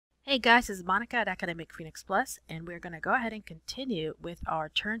Hey guys, this is Monica at Academic Phoenix Plus, and we're going to go ahead and continue with our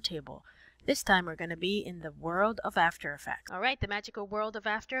turntable. This time we're going to be in the world of After Effects. Alright, the magical world of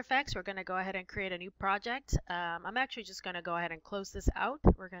After Effects. We're going to go ahead and create a new project. I'm actually just going to go ahead and close this out.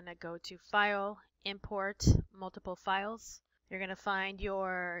 We're going to go to File, Import, Multiple Files. You're going to find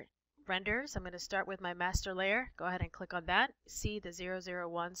your renders. I'm going to start with my master layer. Go ahead and click on that. See the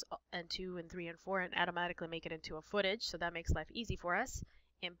 001s and 2 and 3 and 4 and automatically make it into a footage, so that makes life easy for us.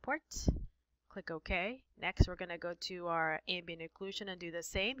 Import, click OK. Next we're going to go to our ambient occlusion and do the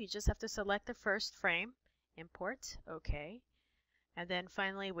same. You just have to select the first frame, import, OK. And then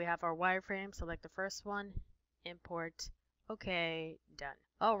finally we have our wireframe. Select the first one, import, OK, done.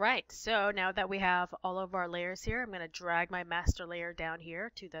 Alright, so now that we have all of our layers here, I'm going to drag my master layer down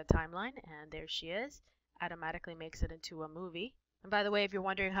here to the timeline, and there she is. Automatically makes it into a movie. And by the way, if you're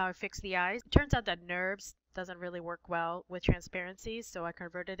wondering how I fixed the eyes, it turns out that NURBS doesn't really work well with transparency, so I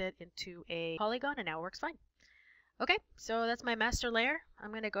converted it into a polygon and now it works fine. Okay, so that's my master layer.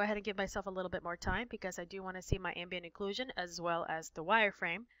 I'm going to go ahead and give myself a little bit more time because I do want to see my ambient occlusion as well as the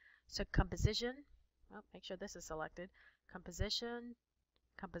wireframe. So composition, make sure this is selected, composition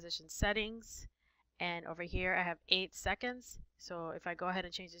settings, and over here I have 8 seconds. So if I go ahead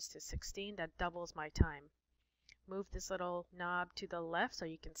and change this to 16, that doubles my time. Move this little knob to the left so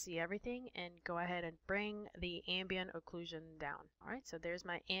you can see everything, and go ahead and bring the ambient occlusion down. Alright, so there's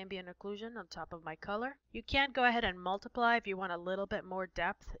my ambient occlusion on top of my color. You can go ahead and multiply if you want a little bit more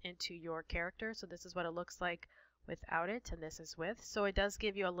depth into your character. So this is what it looks like without it, and this is with. So it does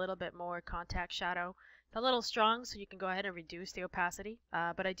give you a little bit more contact shadow. It's a little strong, so you can go ahead and reduce the opacity.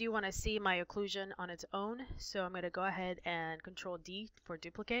 But I do want to see my occlusion on its own, so I'm going to go ahead and Control D for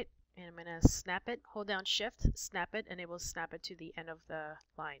duplicate. And I'm going to snap it, hold down shift, snap it, and it will snap it to the end of the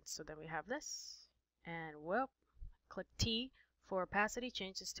line. So then we have this, and whoop, click T for opacity,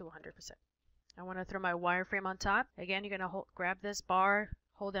 change this to 100%. I want to throw my wireframe on top. Again, you're going to grab this bar,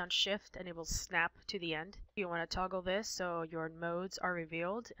 hold down shift, and it will snap to the end. You want to toggle this so your modes are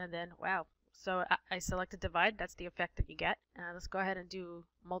revealed, and then wow. So I selected divide, that's the effect that you get. Let's go ahead and do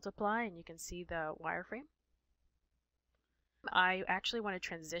multiply, and you can see the wireframe. I actually want to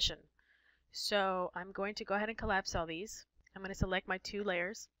transition. So I'm going to go ahead and collapse all these. I'm going to select my 2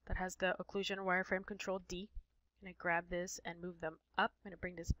 layers that has the occlusion wireframe, Control D. I'm going to grab this and move them up. I'm going to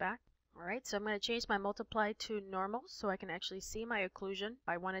bring this back. Alright, so I'm going to change my multiply to normal so I can actually see my occlusion.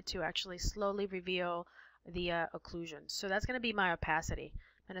 I wanted to actually slowly reveal the occlusion. So that's going to be my opacity.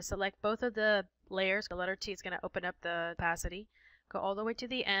 I'm going to select both of the layers. The letter T is going to open up the opacity. Go all the way to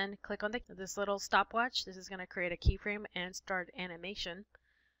the end, click on this little stopwatch. This is going to create a keyframe and start animation.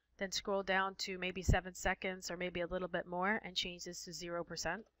 Then scroll down to maybe 7 seconds or maybe a little bit more and change this to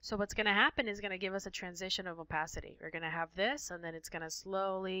 0%. So what's going to happen is going to give us a transition of opacity. We're going to have this, and then it's going to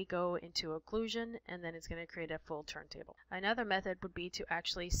slowly go into occlusion, and then it's going to create a full turntable. Another method would be to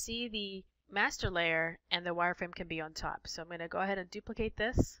actually see the master layer and the wireframe can be on top. So I'm going to go ahead and duplicate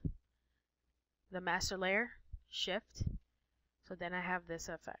this, the master layer, shift. So then I have this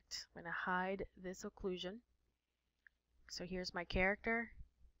effect. I'm going to hide this occlusion. So here's my character,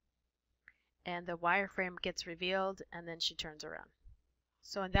 and the wireframe gets revealed, and then she turns around.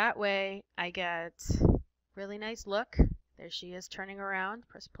 So in that way I get really nice look. There she is turning around.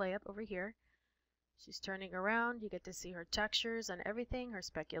 Press play up over here. She's turning around. You get to see her textures and everything, her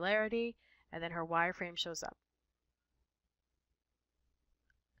specularity, and then her wireframe shows up.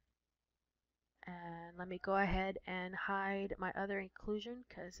 And let me go ahead and hide my other occlusion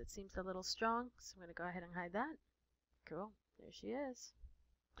because it seems a little strong. So I'm going to go ahead and hide that. Cool. There she is.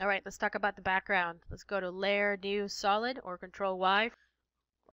 Alright, let's talk about the background. Let's go to Layer, New, Solid, or Control Y.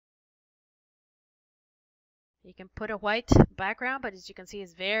 You can put a white background, but as you can see,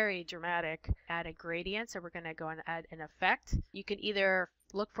 it's very dramatic. Add a gradient, so we're going to go and add an effect. You can either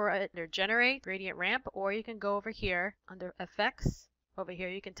look for it under Generate, Gradient Ramp, or you can go over here under Effects. Over here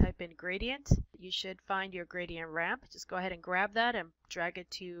you can type in gradient. You should find your gradient ramp. Just go ahead and grab that and drag it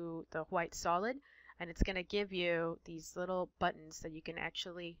to the white solid, and it's going to give you these little buttons that you can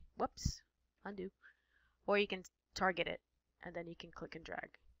actually, whoops, undo, or you can target it, and then you can click and drag.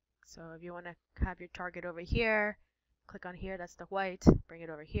 So if you want to have your target over here, click on here, that's the white, bring it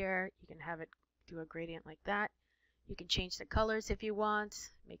over here. You can have it do a gradient like that. You can change the colors if you want,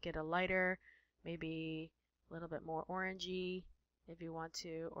 make it a lighter, maybe a little bit more orangey if you want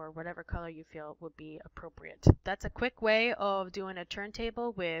to, or whatever color you feel would be appropriate. That's a quick way of doing a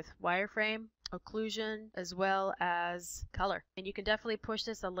turntable with wireframe, occlusion, as well as color. And you can definitely push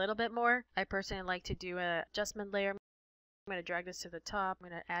this a little bit more. I personally like to do an adjustment layer. I'm going to drag this to the top. I'm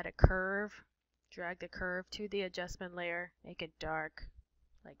going to add a curve, drag the curve to the adjustment layer, make it dark,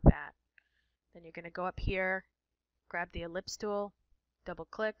 like that. Then you're going to go up here, grab the ellipse tool, double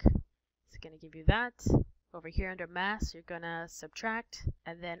click. It's going to give you that. Over here under mask, you're going to subtract,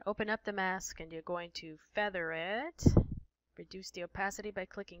 and then open up the mask and you're going to feather it. Reduce the opacity by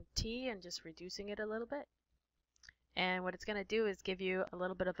clicking T and just reducing it a little bit. And what it's going to do is give you a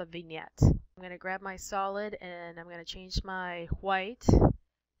little bit of a vignette. I'm going to grab my solid and I'm going to change my white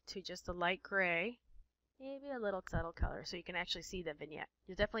to just a light gray, maybe a little subtle color so you can actually see the vignette.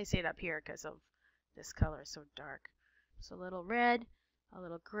 You'll definitely see it up here because of this color is so dark. So a little red, a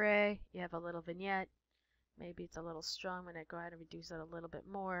little gray, you have a little vignette. Maybe it's a little strong. I'm going to go ahead and reduce it a little bit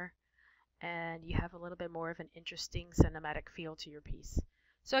more. And you have a little bit more of an interesting cinematic feel to your piece.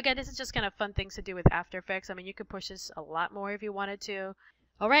 So again, this is just kind of fun things to do with After Effects. I mean, you could push this a lot more if you wanted to.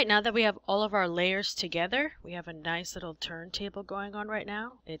 All right, now that we have all of our layers together, we have a nice little turntable going on right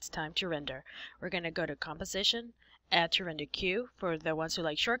now. It's time to render. We're going to go to Composition, Add to Render Queue. For the ones who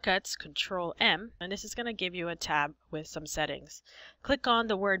like shortcuts, Control M, and this is going to give you a tab with some settings. Click on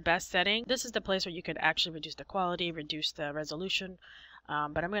the word Best Setting. This is the place where you could actually reduce the quality, reduce the resolution.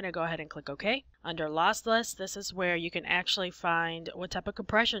 But I'm going to go ahead and click OK. Under Lossless, this is where you can actually find what type of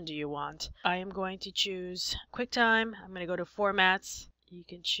compression do you want. I am going to choose QuickTime. I'm going to go to Formats. You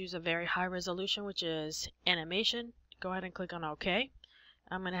can choose a very high resolution, which is Animation. Go ahead and click on OK.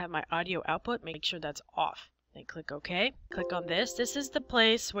 I'm going to have my audio output. Make sure that's off. Then click OK. Click on this. This is the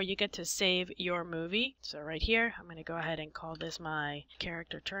place where you get to save your movie. So right here, I'm going to go ahead and call this my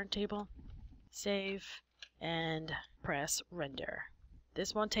character turntable. Save and press Render.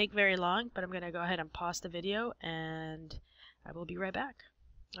 This won't take very long, but I'm going to go ahead and pause the video and I will be right back.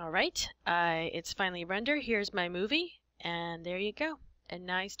 Alright, it's finally rendered. Here's my movie, and there you go. A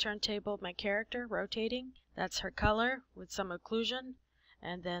nice turntable of my character rotating. That's her color with some occlusion,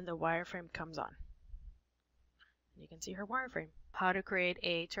 and then the wireframe comes on. You can see her wireframe. How to create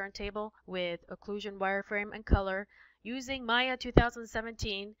a turntable with occlusion, wireframe, and color using Maya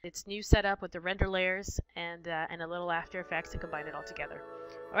 2017, its new setup with the render layers and a little After Effects to combine it all together.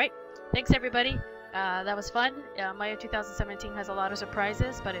 Alright, thanks everybody. That was fun. Maya 2017 has a lot of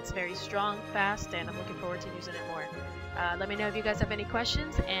surprises, but it's very strong, fast, and I'm looking forward to using it more. Let me know if you guys have any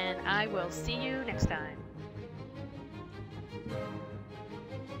questions, and I will see you next time.